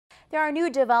There are new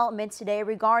developments today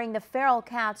regarding the feral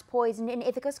cats poisoned in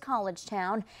Ithaca's college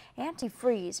town.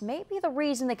 Antifreeze may be the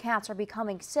reason the cats are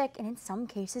becoming sick and in some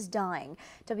cases dying.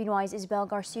 WENY's Isabel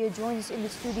Garcia joins us in the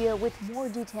studio with more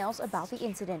details about the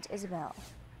incident. Isabel.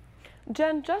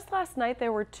 Jen, just last night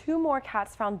there were 2 more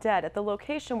cats found dead at the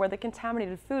location where the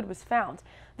contaminated food was found.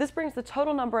 This brings the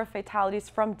total number of fatalities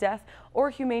from death or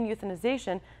humane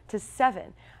euthanization to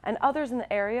 7, and others in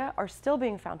the area are still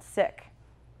being found sick.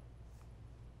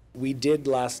 We did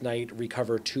last night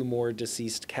recover 2 more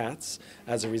deceased cats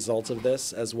as a result of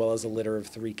this, as well as a litter of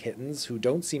 3 kittens who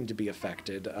don't seem to be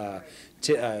affected.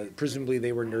 Presumably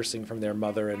they were nursing from their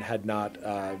mother and had not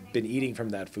been eating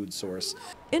from that food source.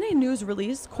 In a news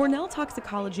release, Cornell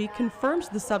Toxicology confirms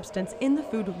the substance in the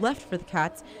food left for the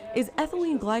cats is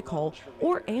ethylene glycol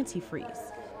or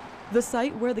antifreeze. The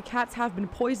site where the cats have been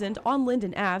poisoned on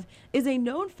Linden Ave is a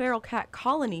known feral cat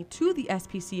colony to the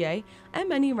SPCA and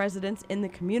many residents in the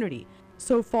community.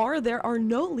 So far, there are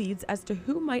no leads as to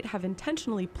who might have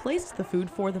intentionally placed the food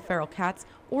for the feral cats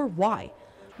or why.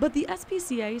 But the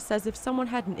SPCA says if someone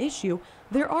had an issue,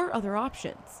 there are other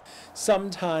options.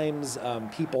 Sometimes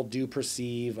people do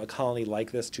perceive a colony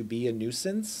like this to be a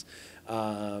nuisance. They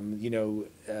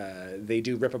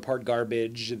do rip apart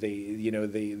garbage.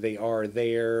 They are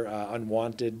there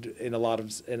unwanted in a lot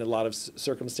of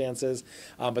circumstances.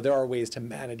 But there are ways to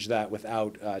manage that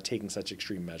without taking such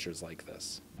extreme measures like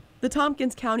this. The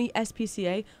Tompkins County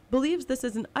SPCA believes this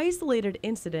is an isolated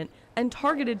incident and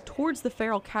targeted towards the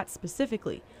feral cat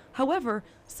specifically. However,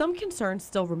 some concerns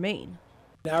still remain.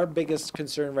 Our biggest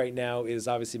concern right now is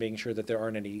obviously making sure that there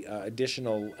aren't any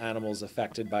additional animals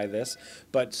affected by this,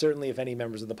 but certainly if any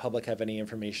members of the public have any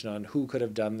information on who could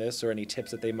have done this or any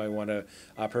tips that they might want to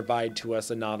provide to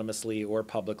us anonymously or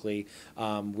publicly,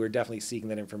 we're definitely seeking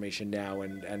that information now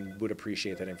and would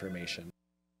appreciate that information.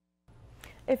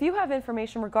 If you have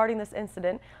information regarding this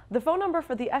incident, the phone number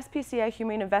for the SPCA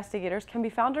Humane Investigators can be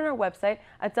found on our website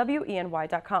at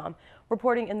WENY.com.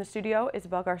 Reporting in the studio,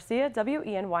 Isabel Garcia,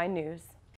 WENY News.